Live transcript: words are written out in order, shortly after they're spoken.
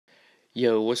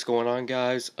Yo, what's going on,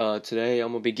 guys? Today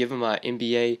I'm gonna be giving my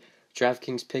NBA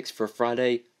DraftKings picks for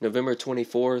Friday, November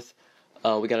 24th.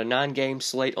 We got a 9-game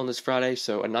slate on this Friday,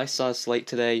 so a nice size slate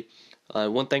today.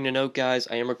 One thing to note, guys,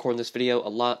 I am recording this video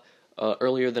a lot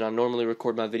earlier than I normally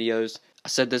record my videos. I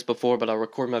said this before, but I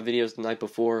record my videos the night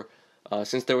before.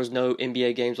 Since there was no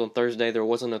NBA games on Thursday, there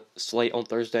wasn't a slate on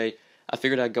Thursday, I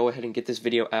figured I'd go ahead and get this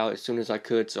video out as soon as I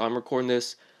could. So I'm recording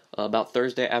this about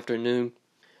Thursday afternoon.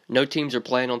 No teams are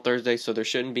playing on Thursday, so there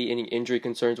shouldn't be any injury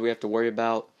concerns we have to worry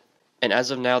about. And as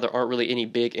of now, there aren't really any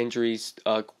big injuries,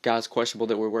 guys questionable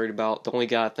that we're worried about. The only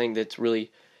guy I think that's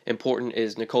really important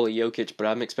is Nikola Jokic, but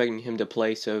I'm expecting him to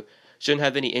play, so shouldn't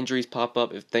have any injuries pop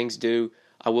up. If things do,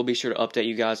 I will be sure to update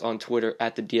you guys on Twitter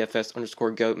at the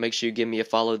DFS_GOAT. Make sure you give me a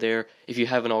follow there if you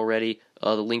haven't already.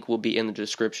 The link will be in the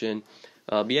description.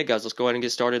 But yeah, guys, let's go ahead and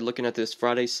get started looking at this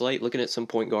Friday slate, looking at some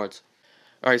point guards.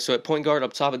 All right, so at point guard,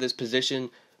 up top of this position,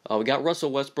 we got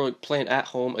Russell Westbrook playing at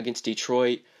home against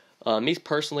Detroit. Me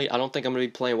personally, I don't think I'm going to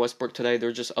be playing Westbrook today. There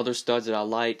are just other studs that I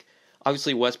like.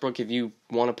 Obviously, Westbrook, if you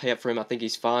want to pay up for him, I think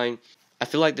he's fine. I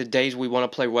feel like the days we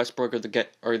want to play Westbrook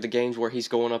are the games where he's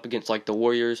going up against like the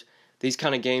Warriors. These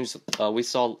kind of games we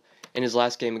saw in his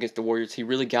last game against the Warriors. He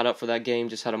really got up for that game,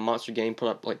 just had a monster game, put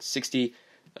up like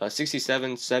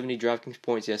 67, 70 DraftKings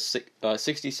points. Yes,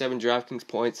 67 DraftKings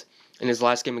points in his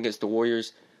last game against the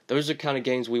Warriors. Those are the kind of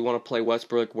games we want to play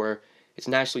Westbrook, where it's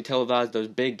nationally televised, those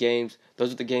big games.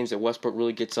 Those are the games that Westbrook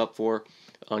really gets up for.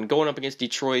 Going up against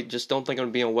Detroit, just don't think I'm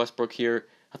going to be on Westbrook here.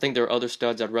 I think there are other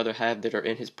studs I'd rather have that are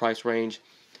in his price range.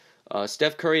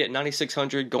 Steph Curry at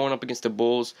 9,600 going up against the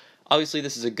Bulls. Obviously,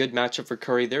 this is a good matchup for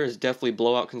Curry. There is definitely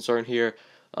blowout concern here.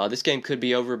 This game could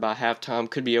be over by halftime,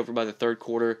 could be over by the third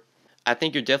quarter. I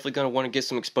think you're definitely going to want to get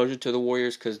some exposure to the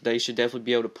Warriors because they should definitely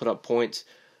be able to put up points.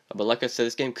 But like I said,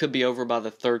 this game could be over by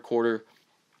the third quarter.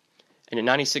 And at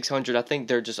 9,600, I think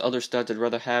there are just other studs I'd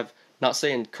rather have. Not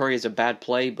saying Curry is a bad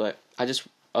play, but I just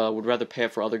would rather pay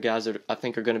up for other guys that I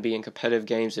think are going to be in competitive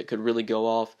games that could really go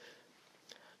off.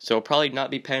 So I'll probably not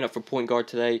be paying up for point guard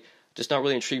today. Just not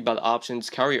really intrigued by the options.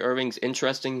 Kyrie Irving's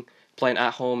interesting, playing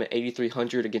at home at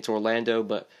 8,300 against Orlando.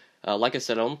 But like I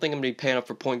said, I don't think I'm going to be paying up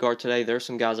for point guard today. There are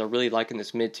some guys I really like in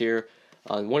this mid-tier.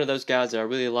 One of those guys that I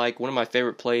really like, one of my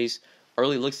favorite plays,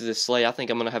 early looks at this slate, I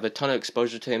think I'm going to have a ton of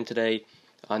exposure to him today.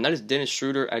 And that is Dennis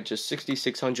Schroeder at just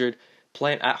 6,600,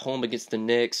 playing at home against the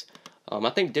Knicks. I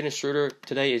think Dennis Schroeder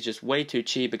today is just way too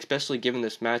cheap, especially given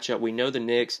this matchup. We know the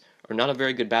Knicks are not a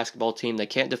very good basketball team. They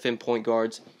can't defend point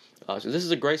guards. So this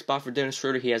is a great spot for Dennis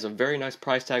Schroeder. He has a very nice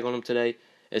price tag on him today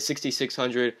at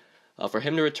 6,600. For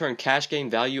him to return cash game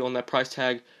value on that price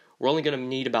tag, we're only going to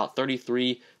need about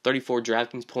 33, 34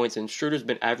 DraftKings points, and Schroeder's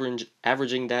been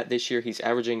averaging that this year. He's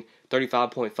averaging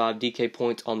 35.5 DK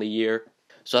points on the year.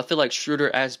 So I feel like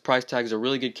Schroeder as price tag is a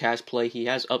really good cash play. He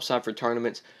has upside for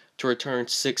tournaments to return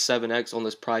 6-7x on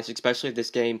this price, especially if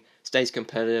this game stays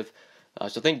competitive.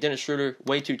 So I think Dennis Schroeder,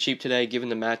 way too cheap today given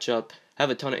the matchup. Have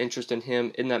a ton of interest in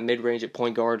him in that mid-range at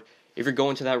point guard. If you're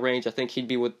going to that range, I think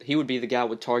he would be the guy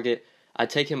with target. I'd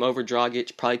take him over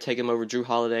Dragic, probably take him over Drew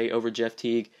Holiday, over Jeff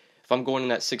Teague. If I'm going in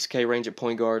that 6K range at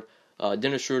point guard,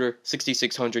 Dennis Schroeder,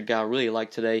 6,600 guy, I really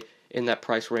like today in that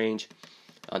price range.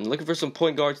 I'm looking for some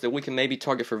point guards that we can maybe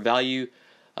target for value.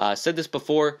 I said this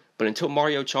before, but until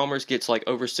Mario Chalmers gets like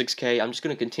over 6K, I'm just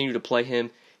going to continue to play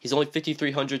him. He's only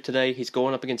 5,300 today. He's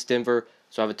going up against Denver,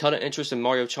 so I have a ton of interest in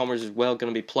Mario Chalmers as well.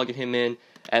 Going to be plugging him in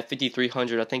at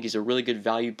 5,300. I think he's a really good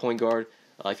value point guard.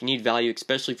 If you need value,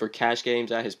 especially for cash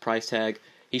games at his price tag,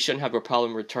 he shouldn't have a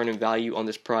problem returning value on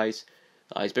this price.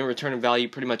 He's been returning value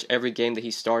pretty much every game that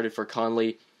he started for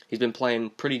Conley. He's been playing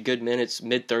pretty good minutes,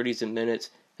 mid-30s in minutes.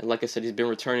 And like I said, he's been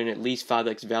returning at least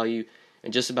 5x value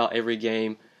in just about every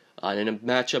game. In a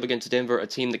matchup against Denver, a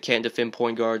team that can't defend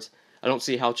point guards, I don't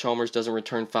see how Chalmers doesn't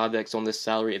return 5x on this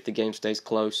salary if the game stays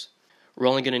close. We're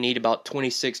only going to need about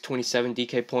 26, 27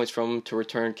 DK points from him to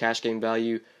return cash game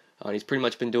value. He's pretty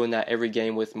much been doing that every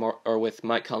game with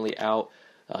Mike Conley out.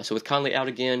 So with Conley out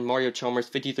again, Mario Chalmers,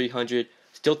 5,300.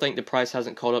 Still think the price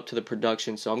hasn't caught up to the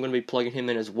production, so I'm going to be plugging him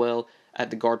in as well at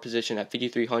the guard position at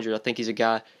 5,300. I think he's a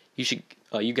guy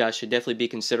you guys should definitely be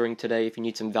considering today if you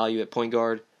need some value at point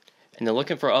guard. And then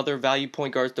looking for other value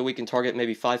point guards that we can target,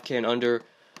 maybe 5K and under.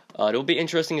 It'll be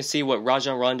interesting to see what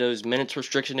Rajon Rondo's minutes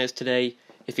restriction is today.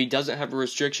 If he doesn't have a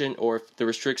restriction, or if the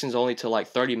restriction is only to like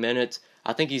 30 minutes,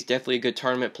 I think he's definitely a good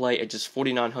tournament play at just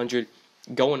 4,900.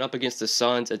 Going up against the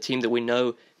Suns, a team that we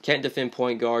know can't defend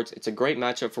point guards. It's a great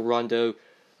matchup for Rondo.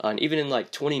 And even in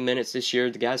like 20 minutes this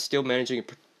year, the guy's still managing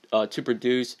to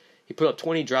produce. He put up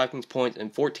 20 DraftKings points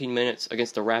in 14 minutes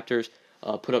against the Raptors.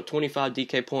 Put up 25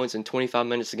 DK points in 25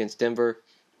 minutes against Denver.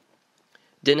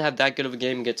 Didn't have that good of a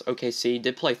game against OKC.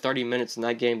 Did play 30 minutes in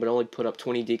that game, but only put up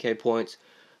 20 DK points.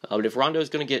 But if Rondo is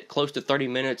going to get close to 30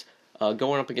 minutes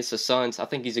going up against the Suns, I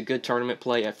think he's a good tournament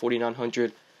play at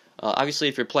 4,900. Obviously,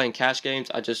 if you're playing cash games,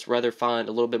 I'd just rather find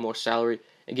a little bit more salary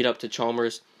and get up to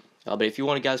Chalmers. But if you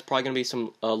want a guy, it's probably going to be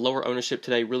some lower ownership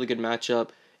today. Really good matchup.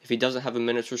 If he doesn't have a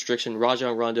minutes restriction,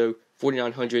 Rajon Rondo,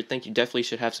 4,900. Think you definitely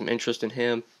should have some interest in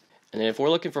him. And then if we're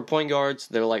looking for point guards,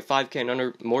 they're like 5K and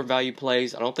under, more value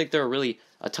plays. I don't think there are really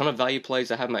a ton of value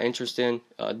plays I have my interest in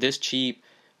this cheap.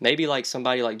 Maybe like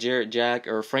somebody like Jarrett Jack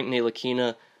or Frank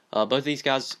Ntilikina. Both of these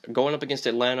guys going up against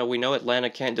Atlanta. We know Atlanta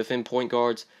can't defend point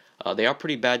guards. They are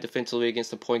pretty bad defensively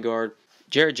against the point guard.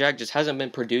 Jarrett Jack just hasn't been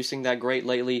producing that great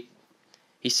lately.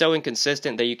 He's so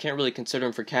inconsistent that you can't really consider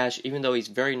him for cash, even though he's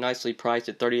very nicely priced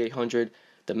at 3,800.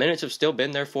 The minutes have still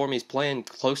been there for him. He's playing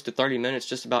close to 30 minutes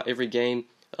just about every game.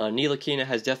 Ntilikina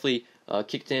has definitely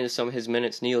kicked into some of his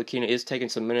minutes. Ntilikina is taking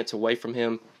some minutes away from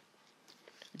him.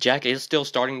 Jack is still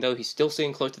starting, though. He's still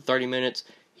seeing close to 30 minutes.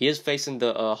 He is facing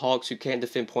the Hawks, who can't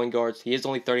defend point guards. He is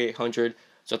only 3,800.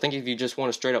 So I think if you just want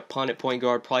to straight up punt at point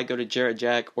guard, probably go to Jarrett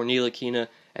Jack or Ntilikina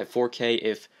at 4K.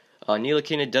 If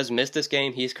Ntilikina does miss this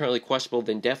game, he is currently questionable,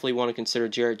 then definitely want to consider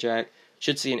Jarrett Jack.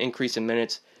 Should see an increase in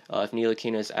minutes if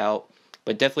Ntilikina is out.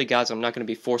 But definitely, guys, I'm not going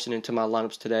to be forcing into my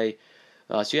lineups today.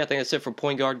 So yeah, I think that's it for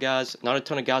point guard, guys. Not a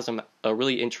ton of guys I'm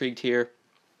really intrigued here.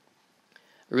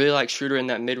 I really like Schroeder in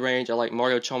that mid-range. I like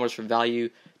Mario Chalmers for value.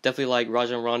 Definitely like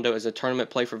Rajon Rondo as a tournament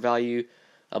play for value.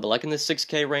 But like in the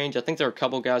 6K range, I think there are a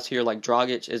couple guys here like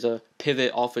Dragic is a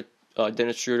pivot off of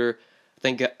Dennis Schroeder. I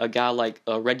think a guy like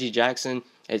Reggie Jackson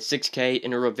at 6K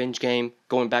in a revenge game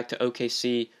going back to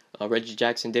OKC. Reggie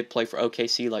Jackson did play for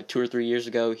OKC like 2 or 3 years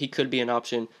ago. He could be an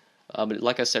option. But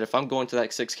like I said, if I'm going to that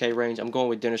 6K range, I'm going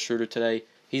with Dennis Schroeder today.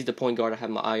 He's the point guard I have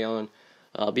my eye on.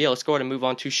 But yeah, let's go ahead and move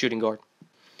on to shooting guard.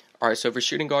 Alright, so for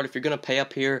shooting guard, if you're going to pay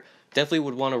up here, definitely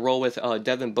would want to roll with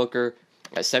Devin Booker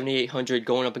at 7,800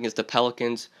 going up against the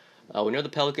Pelicans. We know the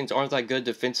Pelicans aren't that good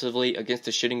defensively against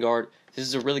the shooting guard. This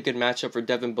is a really good matchup for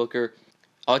Devin Booker.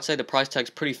 I would say the price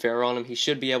tag's pretty fair on him. He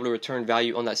should be able to return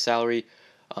value on that salary.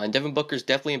 And Devin Booker's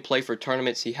definitely in play for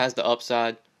tournaments. He has the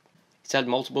upside. He's had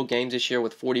multiple games this year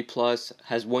with 40+,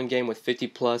 has one game with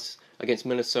 50+ against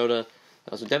Minnesota.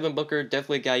 So Devin Booker,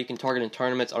 definitely a guy you can target in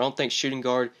tournaments. I don't think shooting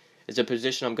guard is a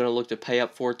position I'm going to look to pay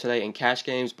up for today in cash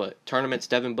games, but tournaments,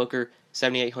 Devin Booker,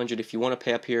 7,800. If you want to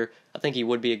pay up here, I think he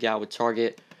would be a guy I would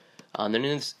target. And then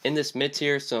in this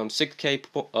mid-tier, some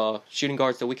 6K shooting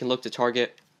guards that we can look to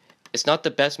target. It's not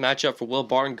the best matchup for Will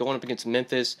Barton going up against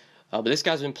Memphis, but this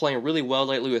guy's been playing really well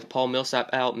lately with Paul Millsap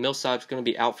out. Millsap's going to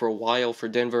be out for a while for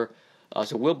Denver.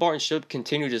 So Will Barton should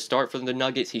continue to start for the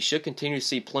Nuggets. He should continue to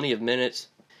see plenty of minutes.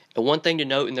 And one thing to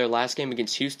note in their last game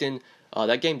against Houston,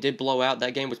 that game did blow out.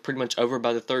 That game was pretty much over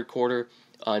by the third quarter.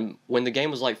 When the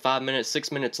game was like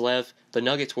 6 minutes left, the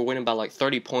Nuggets were winning by like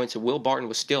 30 points, and Will Barton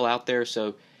was still out there.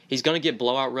 So he's going to get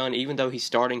blowout run. Even though he's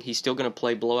starting, he's still going to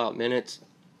play blowout minutes,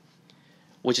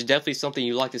 which is definitely something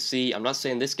you like to see. I'm not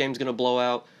saying this game's going to blow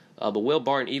out, but Will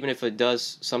Barton, even if it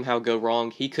does somehow go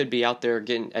wrong, he could be out there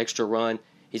getting extra run.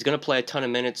 He's going to play a ton of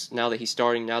minutes now that he's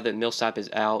starting, now that Millsap is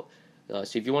out.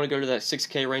 So if you want to go to that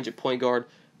 6K range at point guard,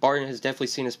 Barton has definitely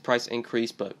seen his price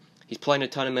increase, but he's playing a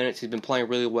ton of minutes. He's been playing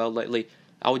really well lately.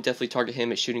 I would definitely target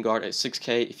him at shooting guard at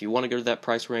 6K if you want to go to that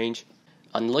price range.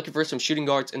 I'm looking for some shooting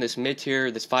guards in this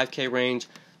mid-tier, this 5K range.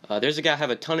 There's a guy I have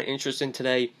a ton of interest in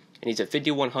today, and he's at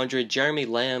 5,100. Jeremy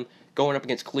Lamb going up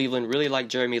against Cleveland. Really like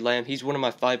Jeremy Lamb. He's one of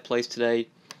my 5 plays today.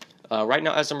 Right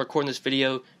now, as I'm recording this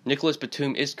video, Nicholas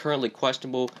Batum is currently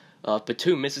questionable. If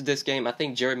Batum misses this game, I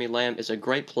think Jeremy Lamb is a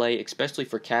great play, especially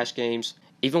for cash games.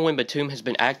 Even when Batum has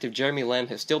been active, Jeremy Lamb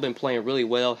has still been playing really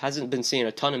well. Hasn't been seeing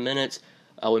a ton of minutes.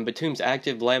 When Batum's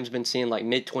active, Lamb's been seeing like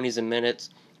mid-20s in minutes.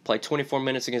 Played 24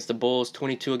 minutes against the Bulls,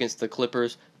 22 against the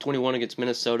Clippers, 21 against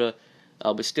Minnesota.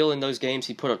 But still in those games,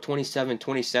 he put up 27,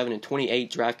 27, and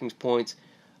 28 DraftKings points.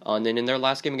 And then in their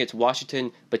last game against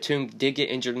Washington, Batum did get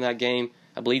injured in that game.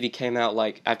 I believe he came out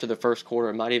like after the first quarter.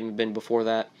 It might even have been before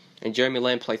that. And Jeremy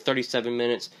Lamb played 37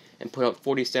 minutes and put up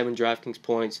 47 DraftKings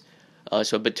points.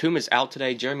 So Batum is out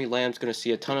today. Jeremy Lamb's going to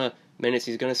see a ton of minutes.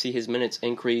 He's going to see his minutes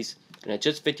increase. And at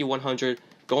just 5,100,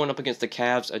 going up against the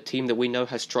Cavs, a team that we know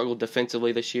has struggled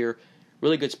defensively this year.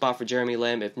 Really good spot for Jeremy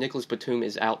Lamb. If Nicholas Batum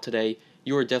is out today,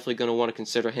 you are definitely going to want to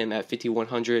consider him at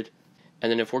 5,100.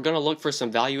 And then if we're going to look for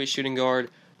some value at shooting guard,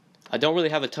 I don't really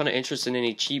have a ton of interest in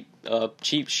any cheap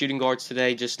shooting guards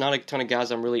today. Just not a ton of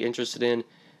guys I'm really interested in.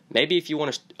 Maybe if you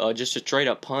want to just a straight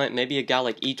up punt, maybe a guy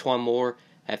like Etuan Moore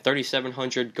at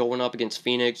 3,700 going up against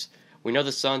Phoenix. We know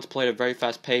the Suns play at a very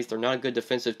fast pace. They're not a good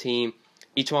defensive team.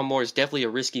 Each Moore is definitely a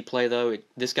risky play though.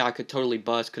 This guy could totally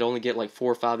bust, could only get like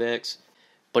 4 or 5x.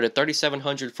 But at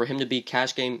 3,700 for him to be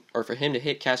cash game, or for him to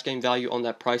hit cash game value on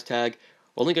that price tag,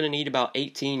 we're only going to need about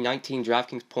 18, 19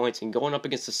 DraftKings points, and going up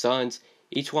against the Suns,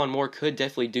 Moore could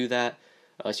definitely do that.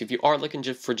 So if you are looking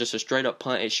for just a straight up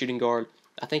punt at shooting guard,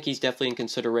 I think he's definitely in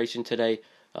consideration today.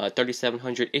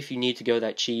 3,700 if you need to go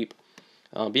that cheap.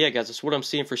 But yeah, guys, that's what I'm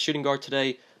seeing for shooting guard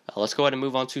today. Let's go ahead and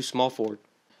move on to small forward.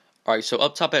 All right, so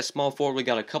up top at small forward, we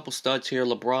got a couple studs here,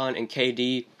 LeBron and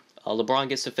KD. LeBron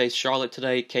gets to face Charlotte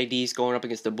today. KD's going up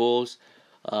against the Bulls.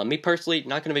 Me personally,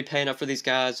 not going to be paying up for these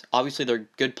guys. Obviously, they're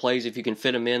good plays if you can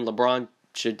fit them in. LeBron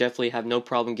should definitely have no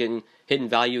problem hitting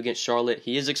value against Charlotte.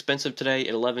 He is expensive today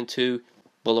at 11-2,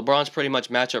 but LeBron's pretty much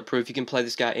matchup proof. You can play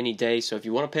this guy any day, so if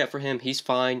you want to pay up for him, he's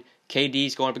fine.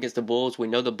 KD's going up against the Bulls. We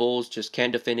know the Bulls just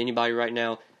can't defend anybody right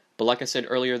now, but like I said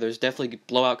earlier, there's definitely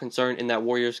blowout concern in that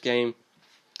Warriors game.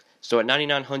 So at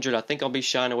 9,900, I think I'll be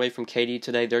shying away from KD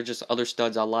today. They're just other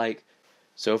studs I like.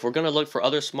 So if we're going to look for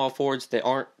other small forwards that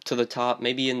aren't to the top,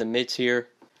 maybe in the mids here,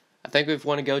 I think we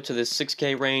want to go to this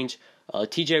 6K range.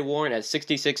 TJ Warren at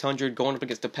 6,600 going up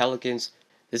against the Pelicans.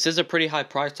 This is a pretty high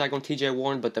price tag on TJ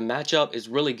Warren, but the matchup is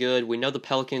really good. We know the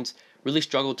Pelicans really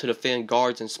struggle to defend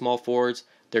guards and small forwards.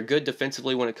 They're good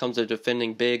defensively when it comes to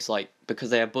defending bigs, because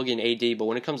they have Boogie and AD, but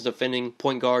when it comes to defending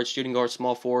point guards, shooting guards,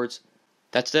 small forwards,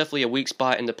 that's definitely a weak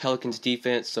spot in the Pelicans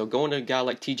defense. So going to a guy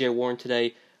like TJ Warren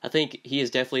today, I think he is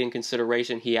definitely in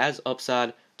consideration. He has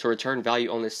upside to return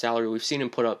value on this salary. We've seen him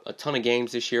put up a ton of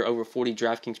games this year, over 40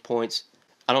 DraftKings points.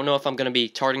 I don't know if I'm going to be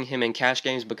targeting him in cash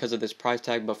games because of this price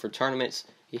tag, but for tournaments,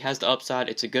 he has the upside.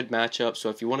 It's a good matchup. So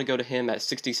if you want to go to him at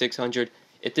 6,600,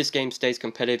 if this game stays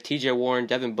competitive, TJ Warren,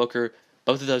 Devin Booker,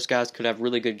 both of those guys could have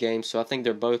really good games. So I think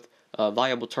they're both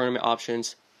viable tournament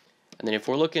options. And then if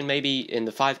we're looking maybe in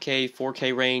the 5K,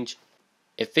 4K range,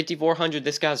 at 5,400,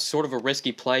 this guy's sort of a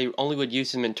risky play. Only would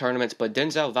use him in tournaments, but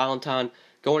Denzel Valentine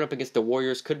going up against the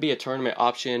Warriors could be a tournament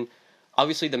option.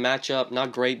 Obviously, the matchup,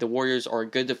 not great. The Warriors are a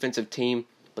good defensive team,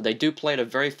 but they do play at a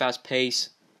very fast pace.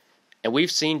 And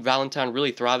we've seen Valentine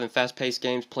really thrive in fast-paced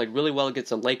games, played really well against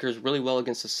the Lakers, really well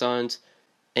against the Suns.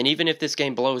 And even if this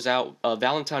game blows out,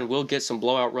 Valentine will get some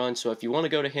blowout runs. So if you want to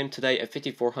go to him today at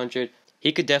 5,400,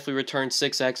 he could definitely return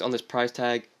 6x on this price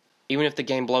tag. Even if the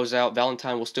game blows out,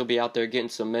 Valentine will still be out there getting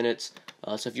some minutes.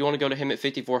 So if you want to go to him at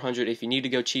 5,400, if you need to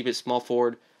go cheap at small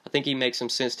forward, I think he makes some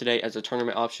sense today as a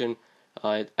tournament option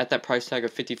at that price tag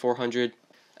of 5,400.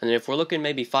 And then if we're looking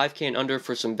maybe 5K and under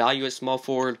for some value at small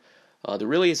forward, there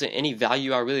really isn't any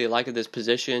value I really like at this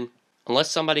position.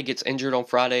 Unless somebody gets injured on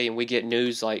Friday and we get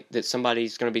news like that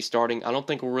somebody's going to be starting, I don't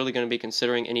think we're really going to be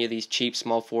considering any of these cheap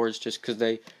small forwards just because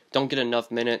they don't get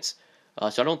enough minutes.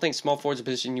 So I don't think small forward is a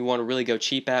position you want to really go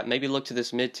cheap at. Maybe look to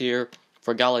this mid-tier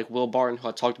for a guy like Will Barton, who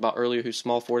I talked about earlier, who's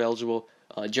small forward eligible.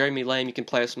 Jeremy Lamb, you can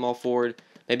play a small forward.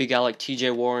 Maybe a guy like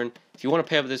TJ Warren. If you want to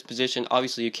pay up for this position,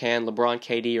 obviously you can. LeBron,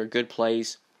 KD are good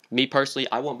plays. Me personally,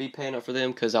 I won't be paying up for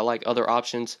them because I like other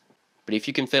options. But if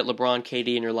you can fit LeBron,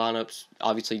 KD in your lineups,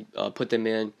 obviously put them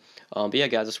in. But yeah,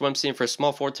 guys, that's what I'm seeing for a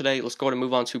small forward today. Let's go ahead and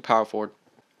move on to power forward.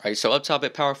 All right, so up top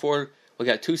at power forward, we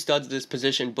got two studs at this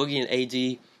position, Boogie and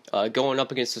AD, going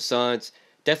up against the Suns.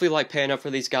 Definitely like paying up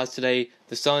for these guys today.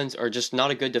 The Suns are just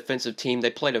not a good defensive team. They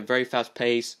play at a very fast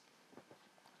pace.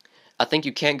 I think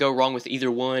you can't go wrong with either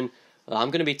one.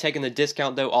 I'm going to be taking the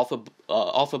discount, though, off of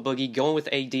Boogie, going with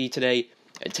AD today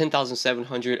at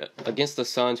 10,700 against the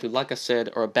Suns, who, like I said,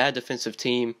 are a bad defensive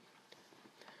team.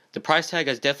 The price tag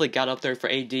has definitely got up there for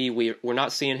AD. We're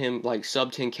not seeing him like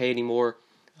sub 10K anymore.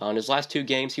 In his last two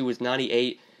games, he was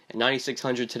 98 and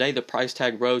 9,600. Today, the price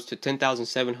tag rose to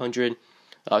 10,700.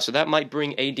 So that might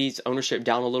bring AD's ownership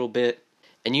down a little bit.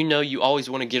 And you know you always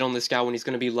want to get on this guy when he's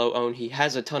going to be low owned. He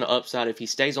has a ton of upside if he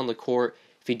stays on the court.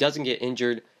 If he doesn't get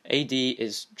injured, AD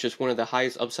is just one of the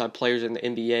highest upside players in the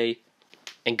NBA.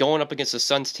 And going up against the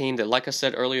Suns team that, like I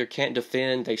said earlier, can't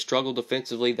defend. They struggle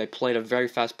defensively. They play at a very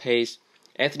fast pace.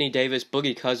 Anthony Davis,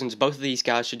 Boogie Cousins, both of these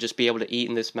guys should just be able to eat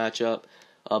in this matchup.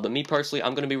 But me personally,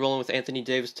 I'm going to be rolling with Anthony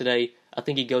Davis today. I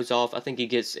think he goes off. I think he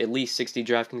gets at least 60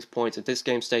 DraftKings points. If this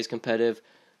game stays competitive,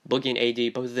 Boogie and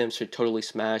AD, both of them should totally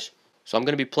smash. So I'm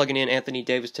going to be plugging in Anthony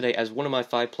Davis today as one of my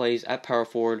 5 plays at power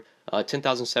forward,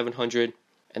 10,700.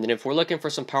 And then if we're looking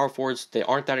for some power forwards, they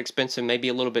aren't that expensive, maybe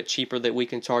a little bit cheaper that we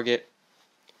can target.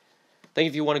 I think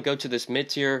if you want to go to this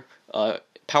mid-tier,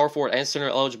 power forward and center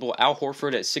eligible, Al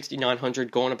Horford at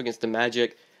 6,900 going up against the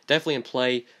Magic, definitely in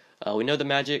play. We know the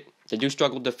Magic, they do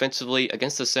struggle defensively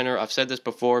against the center. I've said this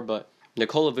before, but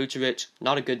Nikola Vucevic,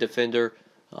 not a good defender.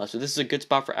 So this is a good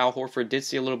spot for Al Horford. Did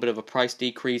see a little bit of a price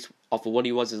decrease off of what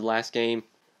he was his last game.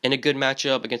 In a good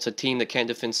matchup against a team that can't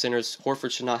defend centers,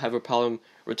 Horford should not have a problem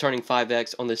returning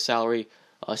 5x on this salary.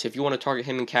 So if you want to target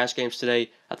him in cash games today,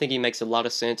 I think he makes a lot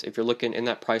of sense. If you're looking in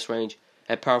that price range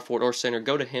at power forward or center,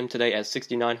 go to him today at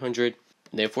 6,900.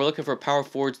 And if we're looking for power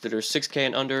forwards that are 6K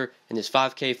and under in this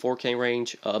 5K, 4K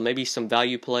range, maybe some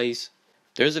value plays.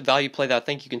 There's a value play that I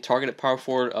think you can target at power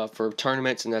forward for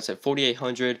tournaments, and that's at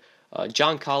 4,800.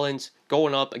 John Collins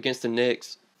going up against the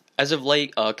Knicks. As of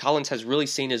late, Collins has really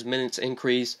seen his minutes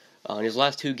increase. In his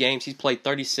last 2 games, he's played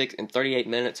 36 and 38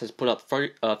 minutes, has put up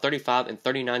 35 and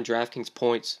 39 DraftKings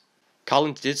points.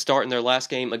 Collins did start in their last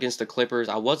game against the Clippers.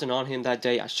 I wasn't on him that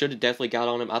day. I should have definitely got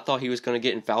on him. I thought he was going to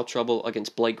get in foul trouble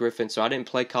against Blake Griffin, so I didn't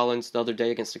play Collins the other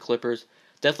day against the Clippers.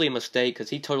 Definitely a mistake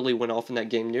because he totally went off in that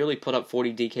game, nearly put up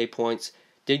 40 DK points,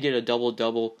 did get a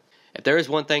double-double. If there is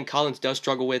one thing Collins does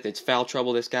struggle with, it's foul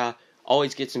trouble. This guy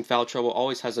always gets in foul trouble,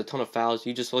 always has a ton of fouls.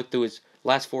 You just look through his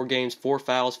last 4 games, 4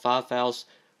 fouls, 5 fouls,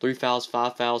 3 fouls,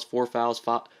 5 fouls, 4 fouls,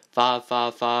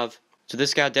 5. So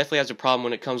this guy definitely has a problem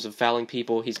when it comes to fouling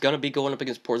people. He's going to be going up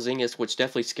against Porzingis, which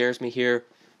definitely scares me here.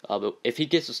 But if he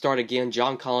gets to start again,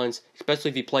 John Collins, especially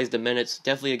if he plays the minutes,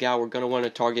 definitely a guy we're going to want to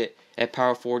target at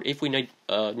power forward. If we need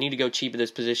to go cheap at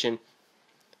this position,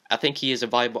 I think he is a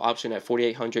viable option at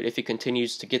 4,800 if he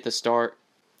continues to get the start.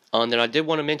 And then I did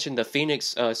want to mention the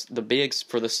Phoenix, the bigs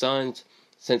for the Suns,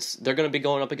 since they're going to be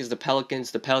going up against the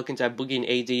Pelicans. The Pelicans have Boogie and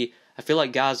AD. I feel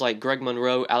like guys like Greg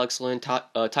Monroe, Alex Len,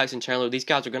 Tyson Chandler, these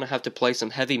guys are going to have to play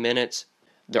some heavy minutes.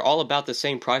 They're all about the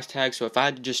same price tag, so if I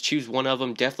had to just choose one of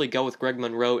them, definitely go with Greg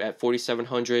Monroe at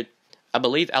 4,700. I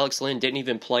believe Alex Len didn't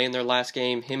even play in their last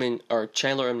game.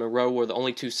 Chandler and Monroe were the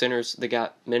only 2 centers that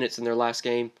got minutes in their last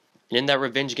game. And in that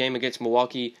revenge game against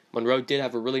Milwaukee, Monroe did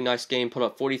have a really nice game, put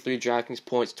up 43 DraftKings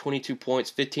points, 22 points,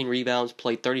 15 rebounds,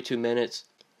 played 32 minutes.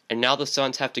 And now the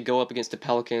Suns have to go up against the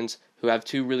Pelicans, who have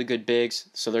 2 really good bigs,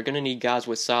 so they're going to need guys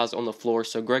with size on the floor.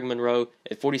 So Greg Monroe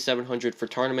at 4,700 for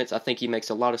tournaments, I think he makes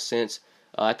a lot of sense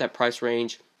at that price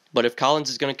range. But if Collins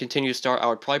is going to continue to start, I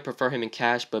would probably prefer him in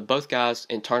cash, but both guys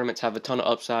in tournaments have a ton of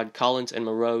upside, Collins and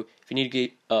Monroe. If you need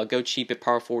to go cheap at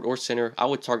power forward or center, I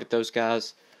would target those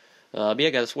guys. But yeah,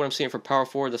 guys, that's what I'm seeing for power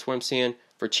forward. That's what I'm seeing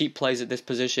for cheap plays at this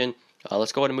position.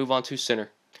 Let's go ahead and move on to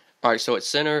center. All right, so at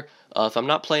center, if I'm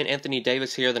not playing Anthony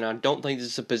Davis here, then I don't think this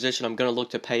is a position I'm going to look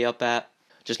to pay up at.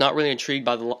 Just not really intrigued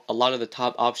by a lot of the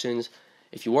top options.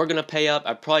 If you were going to pay up,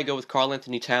 I'd probably go with Karl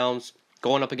Anthony Towns,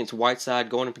 going up against Whiteside,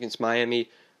 going up against Miami.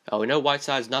 We know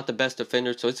Whiteside's not the best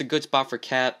defender, so it's a good spot for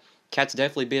Cat. Cat's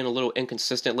definitely been a little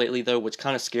inconsistent lately, though, which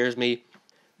kind of scares me.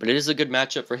 But it is a good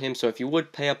matchup for him, so if you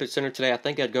would pay up at center today, I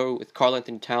think I'd go with Karl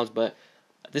Anthony Towns, but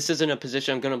this isn't a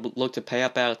position I'm going to look to pay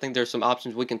up at. I think there's some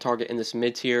options we can target in this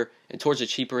mid-tier and towards the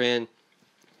cheaper end.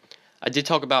 I did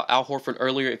talk about Al Horford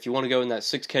earlier. If you want to go in that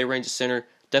 6K range of center,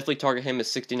 definitely target him at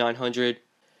 6,900.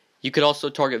 You could also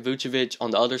target Vucevic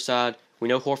on the other side. We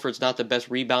know Horford's not the best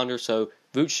rebounder, so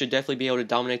Vuce should definitely be able to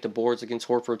dominate the boards against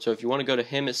Horford. So if you want to go to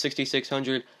him at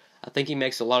 6,600, I think he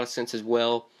makes a lot of sense as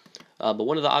well. But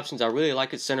one of the options I really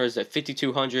like at center is at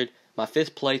 5,200. My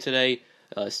 5th play today,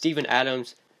 Steven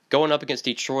Adams, going up against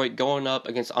Detroit, going up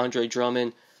against Andre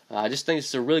Drummond. I just think this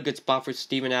is a really good spot for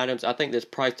Steven Adams. I think this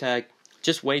price tag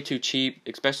just way too cheap,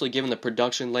 especially given the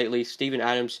production lately. Steven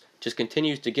Adams just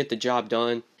continues to get the job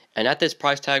done. And at this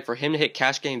price tag, for him to hit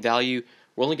cash game value,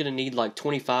 we're only going to need like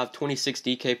 25, 26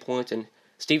 DK points, and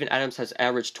Steven Adams has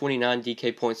averaged 29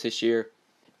 DK points this year.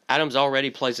 Adams already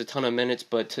plays a ton of minutes,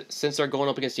 but since they're going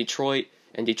up against Detroit,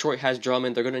 and Detroit has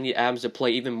Drummond, they're going to need Adams to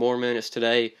play even more minutes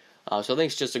today. So I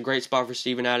think it's just a great spot for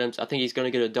Steven Adams. I think he's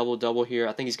going to get a double-double here.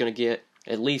 I think he's going to get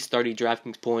at least 30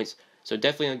 DraftKings points. So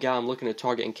definitely a guy I'm looking to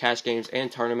target in cash games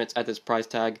and tournaments at this price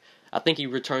tag. I think he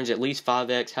returns at least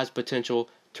 5x, has potential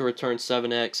to return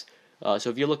 7x. So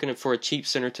if you're looking for a cheap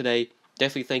center today,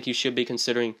 definitely think you should be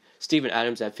considering Steven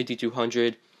Adams at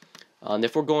 5,200. And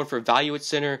if we're going for value at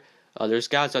center, there's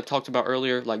guys I talked about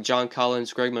earlier like John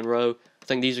Collins, Greg Monroe. I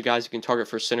think these are guys you can target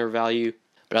for center value.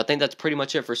 But I think that's pretty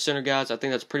much it for center, guys. I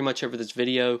think that's pretty much it for this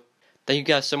video. Thank you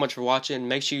guys so much for watching.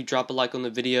 Make sure you drop a like on the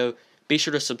video. Be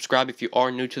sure to subscribe if you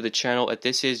are new to the channel. If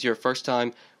this is your first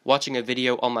time watching a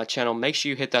video on my channel, make sure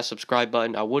you hit that subscribe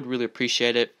button. I would really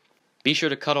appreciate it. Be sure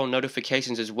to cut on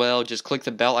notifications as well. Just click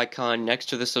the bell icon next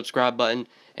to the subscribe button,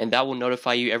 and that will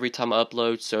notify you every time I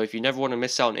upload. So if you never want to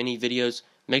miss out on any videos,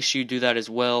 make sure you do that as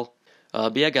well.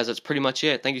 But yeah, guys, that's pretty much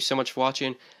it. Thank you so much for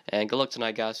watching, and good luck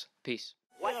tonight, guys. Peace.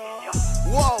 Whoa,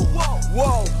 whoa,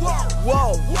 whoa, whoa,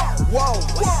 whoa, whoa,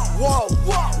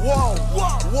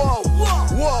 whoa,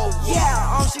 whoa.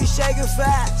 Yeah, she shaking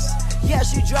fast. Yeah,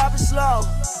 she dropping slow.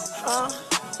 Huh?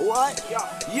 What?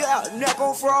 Yeah, neck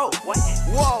on fro.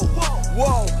 Whoa.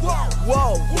 whoa, whoa,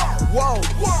 whoa, whoa,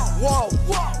 whoa,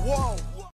 whoa, whoa.